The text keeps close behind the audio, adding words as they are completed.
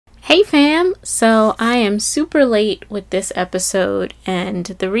Hey fam! So I am super late with this episode, and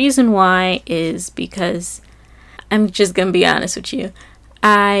the reason why is because I'm just gonna be honest with you.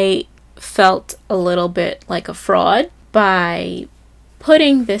 I felt a little bit like a fraud by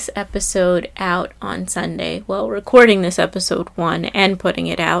putting this episode out on Sunday. Well, recording this episode 1 and putting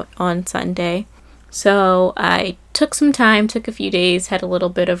it out on Sunday. So I took some time, took a few days, had a little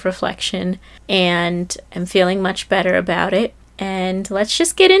bit of reflection, and I'm feeling much better about it. And let's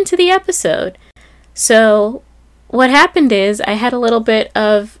just get into the episode. So what happened is I had a little bit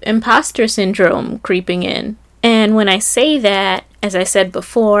of imposter syndrome creeping in. And when I say that, as I said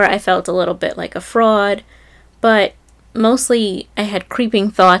before, I felt a little bit like a fraud, but mostly I had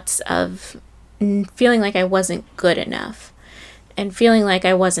creeping thoughts of feeling like I wasn't good enough and feeling like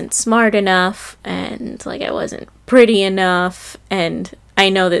I wasn't smart enough and like I wasn't pretty enough. And I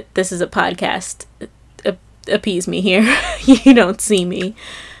know that this is a podcast. Appease me here. You don't see me.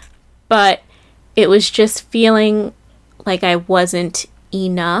 But it was just feeling like I wasn't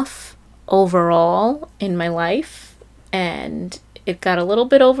enough overall in my life. And it got a little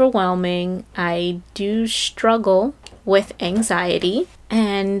bit overwhelming. I do struggle with anxiety.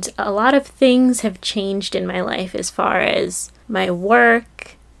 And a lot of things have changed in my life as far as my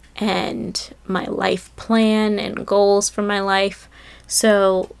work and my life plan and goals for my life.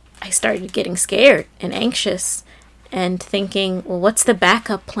 So I started getting scared and anxious and thinking, well, what's the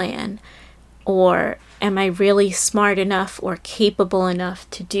backup plan? Or am I really smart enough or capable enough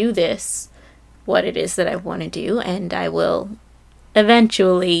to do this, what it is that I want to do? And I will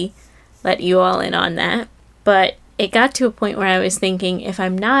eventually let you all in on that. But it got to a point where I was thinking, if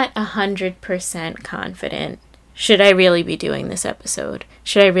I'm not 100% confident, should I really be doing this episode?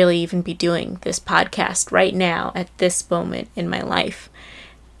 Should I really even be doing this podcast right now at this moment in my life?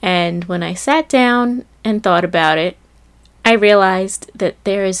 And when I sat down and thought about it, I realized that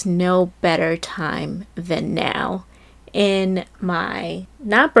there is no better time than now in my,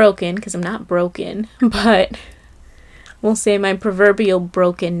 not broken, because I'm not broken, but we'll say my proverbial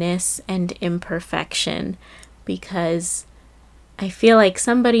brokenness and imperfection, because I feel like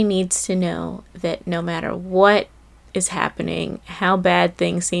somebody needs to know that no matter what is happening, how bad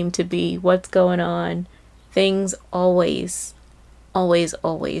things seem to be, what's going on, things always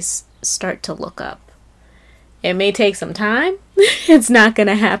start to look up. It may take some time. It's not going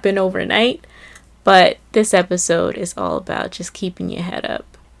to happen overnight. But this episode is all about just keeping your head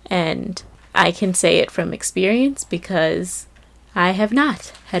up. And I can say it from experience because I have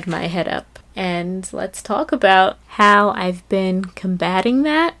not had my head up. And let's talk about how I've been combating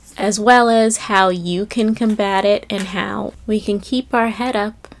that, as well as how you can combat it and how we can keep our head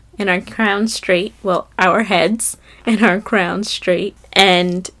up and our crown straight, well, our heads and our crowns straight,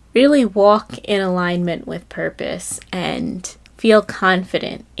 and really walk in alignment with purpose and feel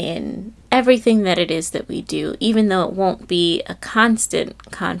confident in everything that it is that we do. Even though it won't be a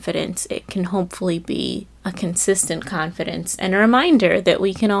constant confidence, it can hopefully be a consistent confidence and a reminder that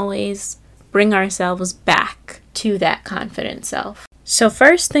we can always bring ourselves back to that confident self. So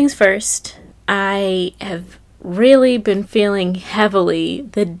first things first, I have really been feeling heavily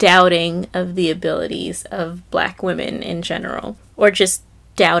the doubting of the abilities of Black women in general, or just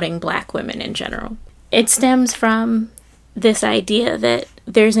doubting Black women in general. It stems from this idea that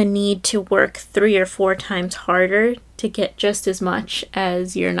there's a need to work 3 or 4 times harder to get just as much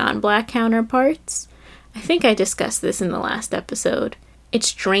as your non-Black counterparts. I think I discussed this in the last episode.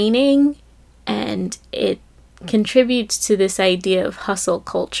 It's draining, and it contributes to this idea of hustle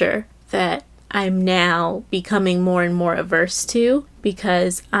culture that I'm now becoming more and more averse to,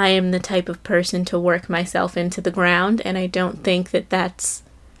 because I am the type of person to work myself into the ground, and I don't think that that's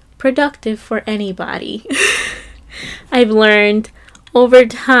productive for anybody. I've learned over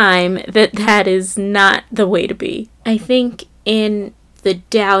time that that is not the way to be. I think in the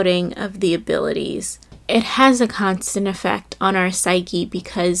doubting of the abilities, it has a constant effect on our psyche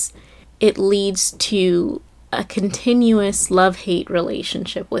because it leads to a continuous love-hate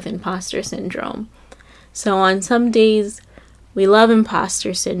relationship with imposter syndrome. So on some days, we love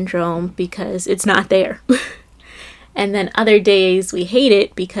imposter syndrome because it's not there. And then other days, we hate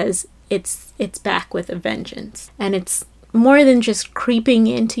it because it's back with a vengeance. And it's more than just creeping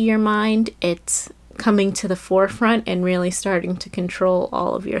into your mind, it's coming to the forefront and really starting to control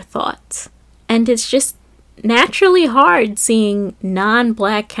all of your thoughts. And it's just naturally hard seeing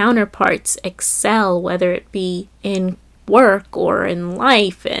non-Black counterparts excel, whether it be in work or in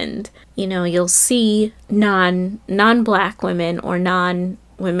life. And, you know, you'll see non-Black women or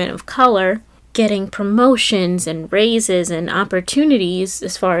non-women of color getting promotions and raises and opportunities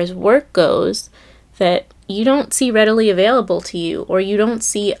as far as work goes that you don't see readily available to you, or you don't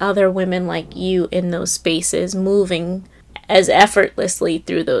see other women like you in those spaces moving as effortlessly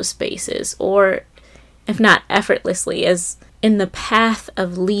through those spaces, or if not effortlessly, as in the path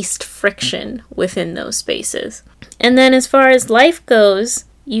of least friction within those spaces. And then as far as life goes,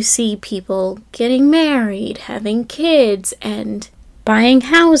 you see people getting married, having kids, and buying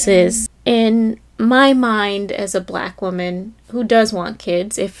houses. In my mind, as a Black woman who does want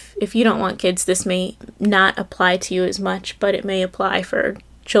kids, if you don't want kids, this may not apply to you as much, but it may apply for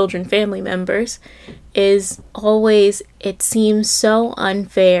children, family members, is always, it seems so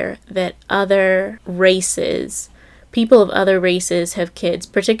unfair that other races, people of other races have kids,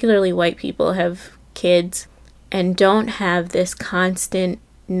 particularly white people have kids, and don't have this constant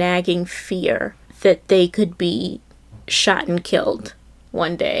nagging fear that they could be shot and killed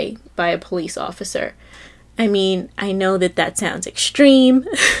one day by a police officer. I mean, I know that sounds extreme,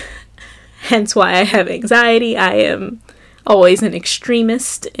 hence why I have anxiety. I am always an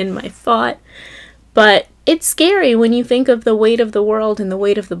extremist in my thought, but it's scary when you think of the weight of the world and the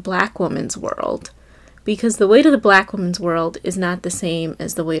weight of the Black woman's world, because the weight of the Black woman's world is not the same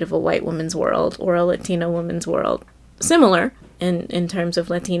as the weight of a white woman's world or a Latina woman's world. Similar in terms of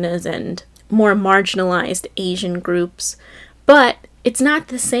Latinas and more marginalized Asian groups, but it's not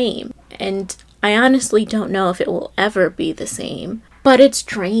the same. And I honestly don't know if it will ever be the same, but it's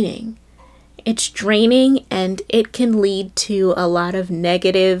draining. It's draining, and it can lead to a lot of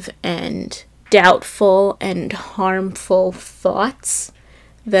negative and doubtful and harmful thoughts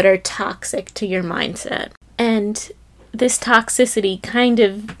that are toxic to your mindset. And this toxicity kind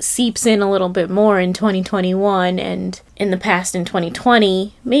of seeps in a little bit more in 2021 and in the past in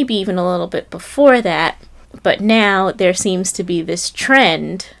 2020, maybe even a little bit before that. But now there seems to be this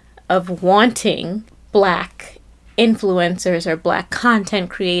trend of wanting Black influencers or Black content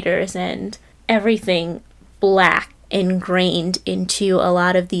creators and everything Black ingrained into a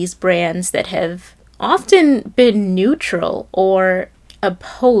lot of these brands that have often been neutral or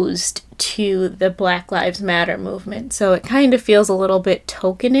opposed to the Black Lives Matter movement. So it kind of feels a little bit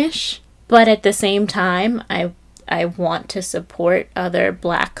tokenish, but at the same time, I want to support other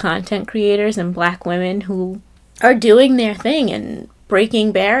Black content creators and Black women who are doing their thing and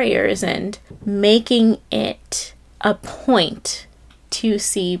breaking barriers and making it a point to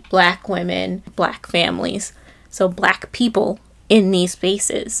see Black women, Black families, so Black people in these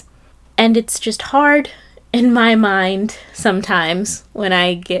spaces. And it's just hard in my mind sometimes when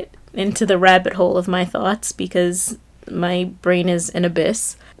I get into the rabbit hole of my thoughts, because my brain is an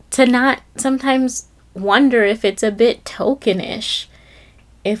abyss, to not sometimes wonder if it's a bit tokenish,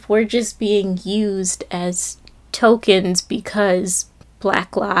 if we're just being used as tokens because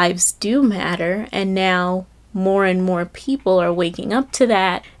Black lives do matter, and now more and more people are waking up to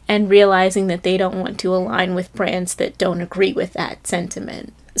that and realizing that they don't want to align with brands that don't agree with that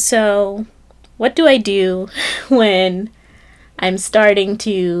sentiment. So what do I do when I'm starting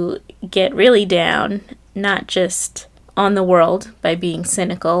to get really down, not just on the world by being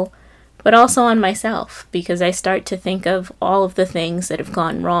cynical, but also on myself, because I start to think of all of the things that have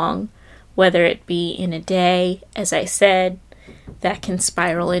gone wrong, whether it be in a day, as I said, that can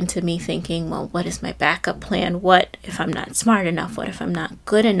spiral into me thinking, well, what is my backup plan? What if I'm not smart enough? What if I'm not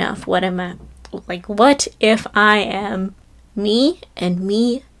good enough? What if I am me and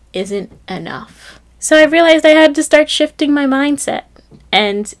me isn't enough? So I realized I had to start shifting my mindset.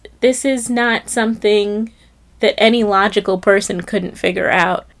 And this is not something that any logical person couldn't figure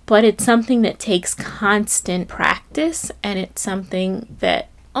out, but it's something that takes constant practice, and it's something that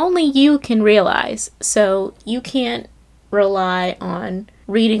only you can realize. So you can't rely on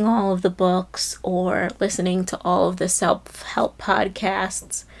reading all of the books or listening to all of the self-help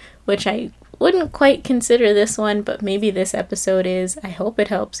podcasts, which I wouldn't quite consider this one, but maybe this episode is. I hope it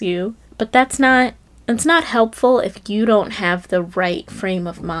helps you. But it's not helpful if you don't have the right frame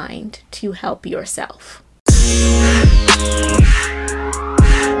of mind to help yourself.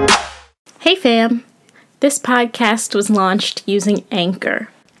 Hey fam! This podcast was launched using Anchor.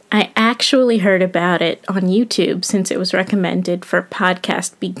 I actually heard about it on YouTube since it was recommended for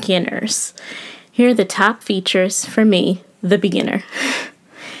podcast beginners. Here are the top features for me, the beginner.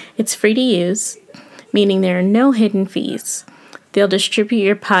 It's free to use, meaning there are no hidden fees. They'll distribute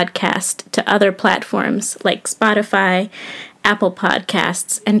your podcast to other platforms like Spotify, Apple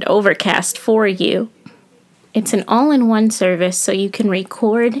Podcasts, and Overcast for you. It's an all-in-one service, so you can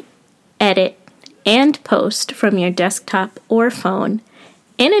record, edit, and post from your desktop or phone,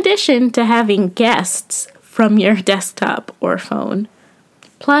 in addition to having guests from your desktop or phone.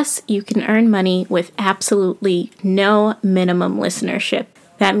 Plus, you can earn money with absolutely no minimum listenership.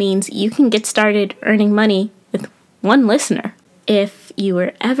 That means you can get started earning money with one listener. If you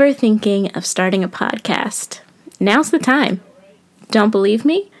were ever thinking of starting a podcast, now's the time. Don't believe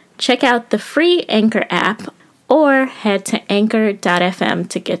me? Check out the free Anchor app or head to anchor.fm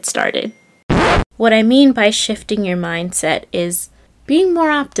to get started. What I mean by shifting your mindset is being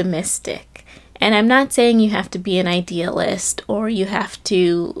more optimistic. And I'm not saying you have to be an idealist or you have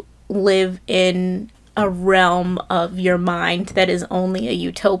to live in a realm of your mind that is only a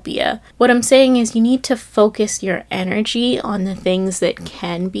utopia. What I'm saying is you need to focus your energy on the things that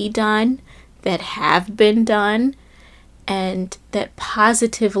can be done, that have been done, and that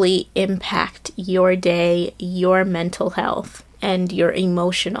positively impact your day, your mental health, and your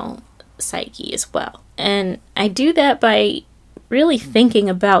emotional psyche as well. And I do that by really thinking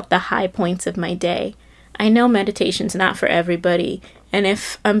about the high points of my day. I know meditation's not for everybody, and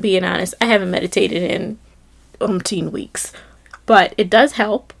if I'm being honest, I haven't meditated in umpteen weeks, but it does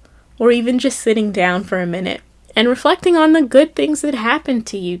help. Or even just sitting down for a minute and reflecting on the good things that happened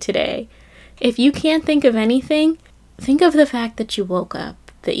to you today. If you can't think of anything, think of the fact that you woke up,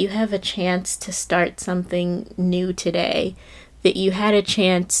 that you have a chance to start something new today, that you had a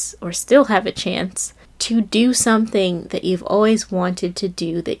chance, or still have a chance, to do something that you've always wanted to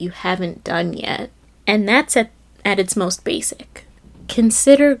do that you haven't done yet. And that's at its most basic.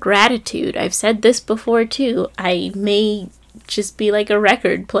 Consider gratitude. I've said this before too. I may just be like a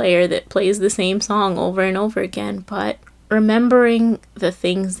record player that plays the same song over and over again, but remembering the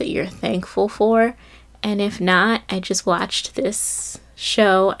things that you're thankful for. And if not, I just watched this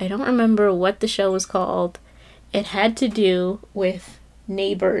show. I don't remember what the show was called. It had to do with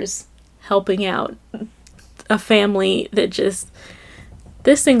neighbors helping out a family that just,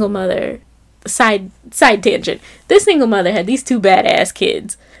 this single mother, side tangent, this single mother had these two badass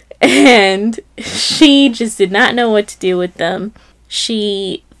kids, and she just did not know what to do with them.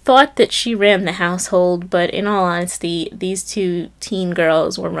 She thought that she ran the household, but in all honesty, these two teen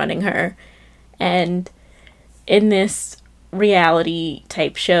girls were running her. And in this reality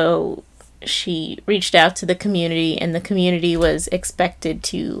type show, she reached out to the community, and the community was expected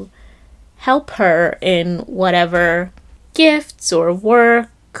to help her in whatever gifts or work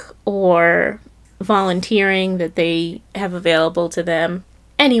or volunteering that they have available to them.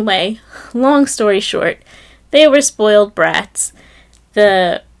 Anyway, long story short, they were spoiled brats.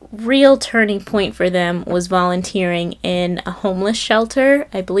 The real turning point for them was volunteering in a homeless shelter.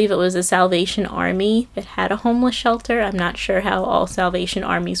 I believe it was a Salvation Army that had a homeless shelter. I'm not sure how all Salvation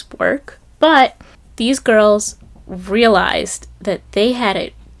Armies work. But these girls realized that they had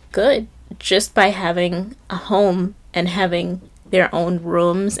it good just by having a home and having their own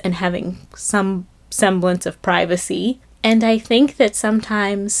rooms and having some semblance of privacy. And I think that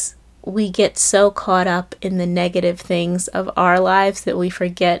sometimes we get so caught up in the negative things of our lives that we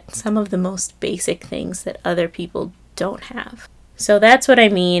forget some of the most basic things that other people don't have. So that's what I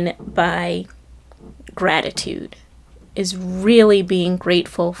mean by gratitude, is really being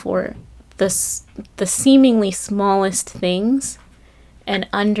grateful for the seemingly smallest things and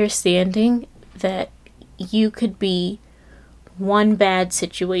understanding that you could be one bad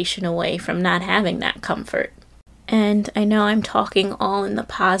situation away from not having that comfort. And I know I'm talking all in the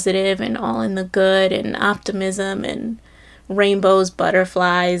positive and all in the good and optimism and rainbows,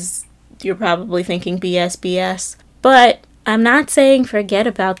 butterflies. You're probably thinking BS. But I'm not saying forget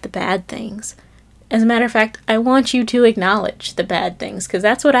about the bad things. As a matter of fact, I want you to acknowledge the bad things, because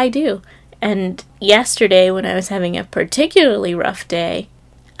that's what I do. And yesterday, when I was having a particularly rough day,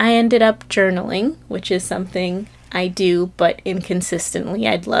 I ended up journaling, which is something I do, but inconsistently.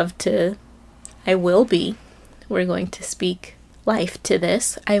 I will be. We're going to speak life to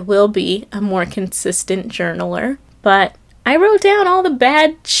this. I will be a more consistent journaler. But I wrote down all the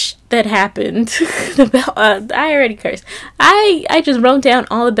bad that happened. I already cursed. I just wrote down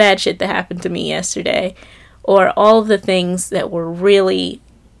all the bad shit that happened to me yesterday. Or all of the things that were really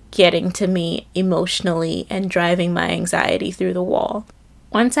getting to me emotionally and driving my anxiety through the wall.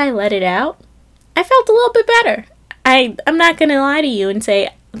 Once I let it out, I felt a little bit better. I'm not going to lie to you and say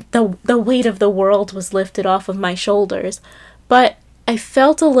the weight of the world was lifted off of my shoulders, but I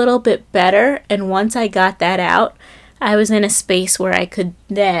felt a little bit better, and once I got that out, I was in a space where I could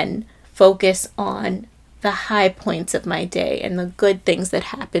then focus on the high points of my day and the good things that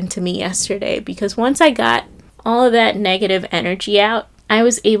happened to me yesterday, because once I got all of that negative energy out, I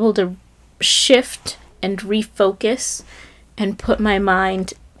was able to shift and refocus and put my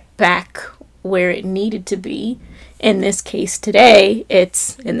mind back where it needed to be. In this case today,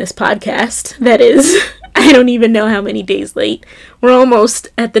 it's in this podcast, that is, I don't even know how many days late. We're almost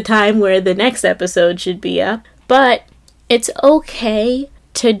at the time where the next episode should be up. But it's okay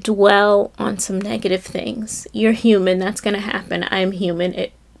to dwell on some negative things. You're human. That's going to happen. I'm human.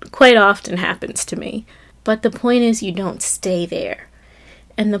 It quite often happens to me. But the point is you don't stay there.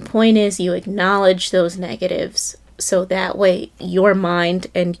 And the point is you acknowledge those negatives so that way your mind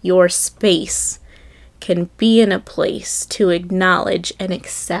and your space can be in a place to acknowledge and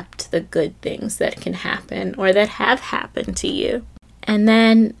accept the good things that can happen or that have happened to you. And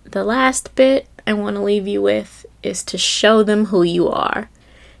then the last bit I want to leave you with is to show them who you are.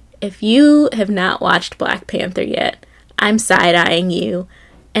 If you have not watched Black Panther yet, I'm side-eyeing you.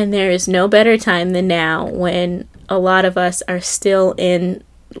 And there is no better time than now when a lot of us are still in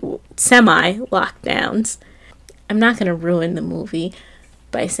semi-lockdowns. I'm not going to ruin the movie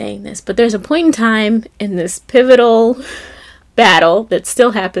by saying this, but there's a point in time in this pivotal battle that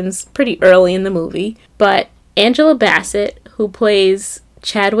still happens pretty early in the movie, but Angela Bassett, who plays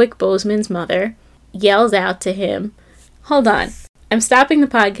Chadwick Boseman's mother, yells out to him, hold on, I'm stopping the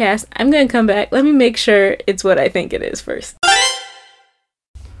podcast, I'm going to come back, let me make sure it's what I think it is first.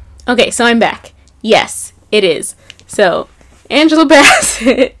 Okay, so I'm back. Yes, it is. So, Angela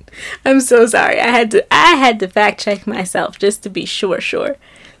Bassett, I'm so sorry, I had to fact check myself just to be sure. So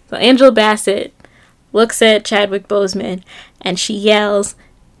Angela Bassett looks at Chadwick Boseman and she yells,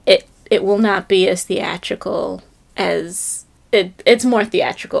 it will not be as theatrical as... It's more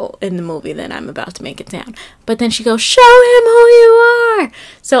theatrical in the movie than I'm about to make it sound. But then she goes, show him who you are!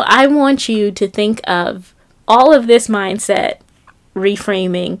 So I want you to think of all of this mindset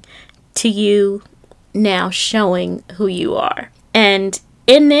reframing to you now showing who you are. And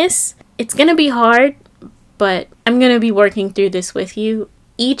in this, it's going to be hard, but I'm going to be working through this with you.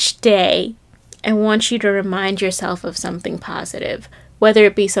 Each day, I want you to remind yourself of something positive. Whether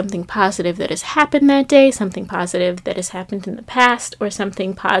it be something positive that has happened that day, something positive that has happened in the past, or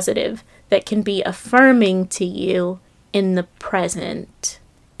something positive that can be affirming to you in the present.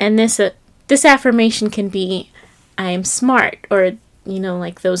 And this affirmation can be, I am smart, or,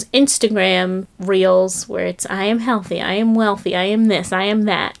 like those Instagram reels where it's, I am healthy, I am wealthy, I am this, I am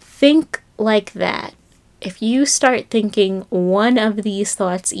that. Think like that. If you start thinking one of these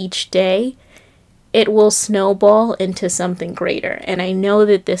thoughts each day, it will snowball into something greater. And I know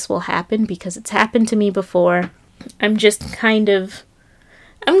that this will happen because it's happened to me before. I'm going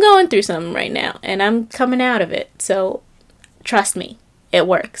through something right now and I'm coming out of it. So trust me, it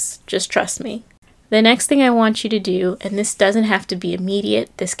works. Just trust me. The next thing I want you to do, and this doesn't have to be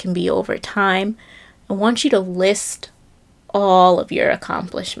immediate, this can be over time, I want you to list all of your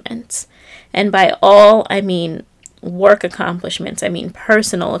accomplishments. And by all, I mean work accomplishments, I mean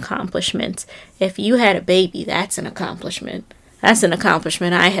personal accomplishments. If you had a baby, that's an accomplishment. That's an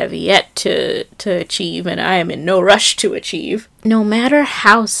accomplishment I have yet to achieve, and I am in no rush to achieve. No matter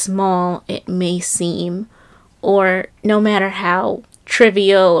how small it may seem, or no matter how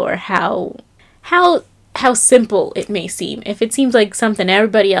trivial or how simple it may seem, if it seems like something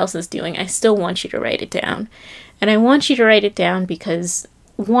everybody else is doing, I still want you to write it down. And I want you to write it down because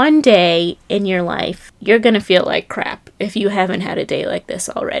one day in your life, you're going to feel like crap if you haven't had a day like this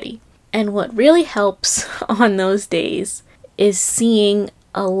already. And what really helps on those days is seeing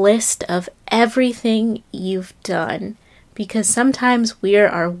a list of everything you've done. Because sometimes we're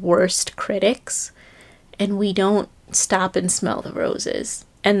our worst critics and we don't stop and smell the roses.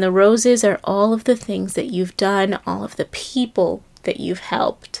 And the roses are all of the things that you've done, all of the people that you've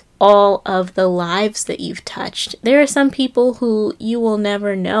helped, all of the lives that you've touched. There are some people who you will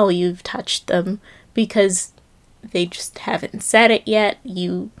never know you've touched them because they just haven't said it yet.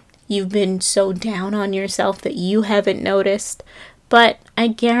 You've been so down on yourself that you haven't noticed. But I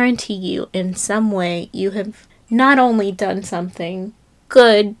guarantee you, in some way, you have not only done something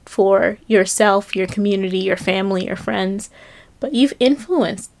good for yourself, your community, your family, your friends, but you've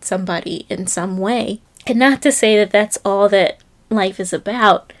influenced somebody in some way. And not to say that that's all that life is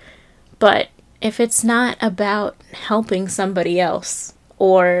about, but if it's not about helping somebody else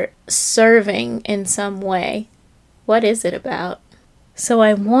or serving in some way, what is it about? So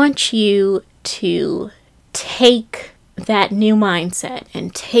I want you to take that new mindset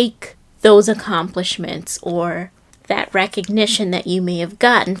and take those accomplishments or that recognition that you may have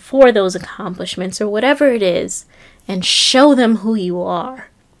gotten for those accomplishments or whatever it is and show them who you are.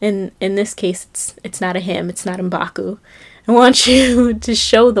 In this case, it's not a him, it's not M'Baku. I want you to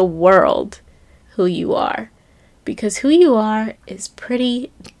show the world who you are, because who you are is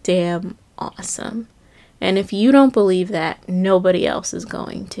pretty damn awesome. And if you don't believe that, nobody else is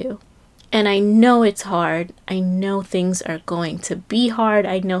going to. And I know it's hard. I know things are going to be hard.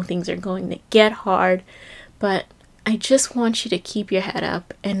 I know things are going to get hard. But I just want you to keep your head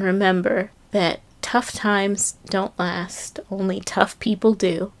up and remember that tough times don't last. Only tough people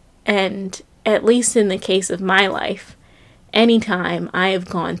do. And at least in the case of my life, anytime I have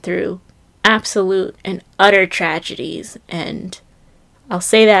gone through absolute and utter tragedies, and I'll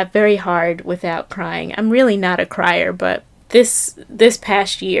say that very hard without crying. I'm really not a crier, but this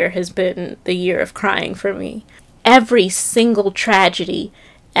past year has been the year of crying for me. Every single tragedy,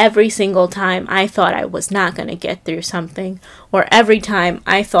 every single time I thought I was not going to get through something, or every time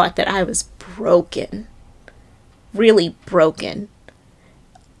I thought that I was broken, really broken,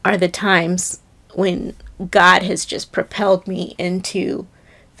 are the times when God has just propelled me into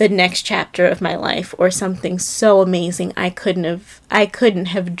the next chapter of my life, or something so amazing I couldn't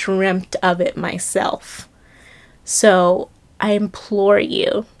have dreamt of it myself. So I implore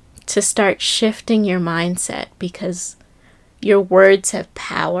you to start shifting your mindset, because your words have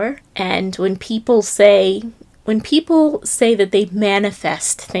power. And when people say that they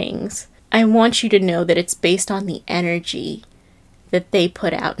manifest things, I want you to know that it's based on the energy that they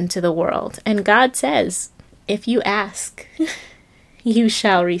put out into the world. And God says, if you ask, you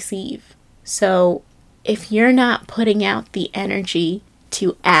shall receive. So if you're not putting out the energy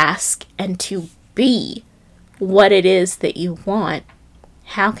to ask and to be what it is that you want,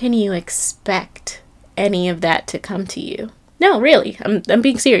 how can you expect any of that to come to you? No, really, I'm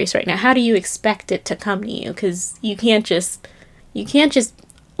being serious right now. How do you expect it to come to you? Because you can't just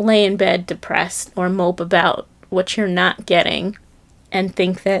lay in bed depressed or mope about what you're not getting and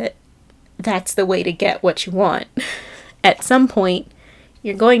think that that's the way to get what you want. At some point,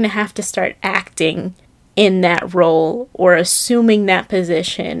 you're going to have to start acting in that role, or assuming that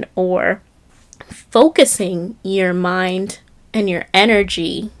position, or focusing your mind and your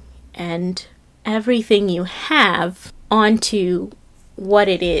energy and everything you have onto what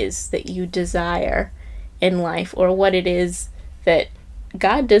it is that you desire in life, or what it is that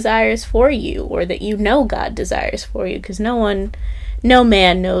God desires for you, or that you know God desires for you, because no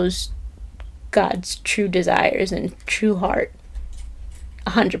man knows God's true desires and true heart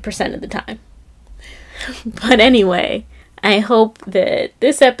 100% of the time. But anyway, I hope that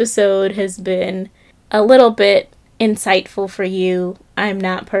this episode has been a little bit insightful for you. I'm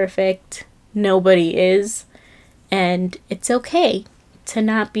not perfect. Nobody is. And it's okay to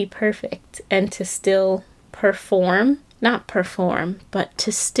not be perfect, and to still not perform, but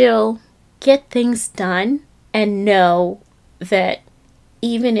to still get things done, and know that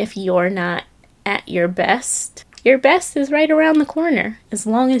even if you're not at your best is right around the corner. As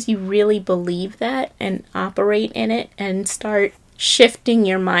long as you really believe that and operate in it and start shifting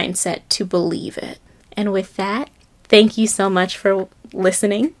your mindset to believe it. And with that, thank you so much for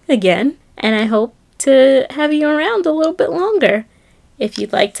listening again, and I hope to have you around a little bit longer. If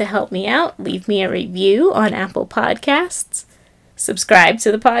you'd like to help me out, leave me a review on Apple Podcasts, subscribe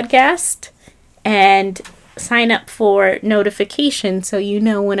to the podcast, and sign up for notifications so you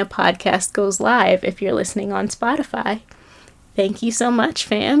know when a podcast goes live if you're listening on Spotify. Thank you so much,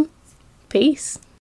 fam. Peace.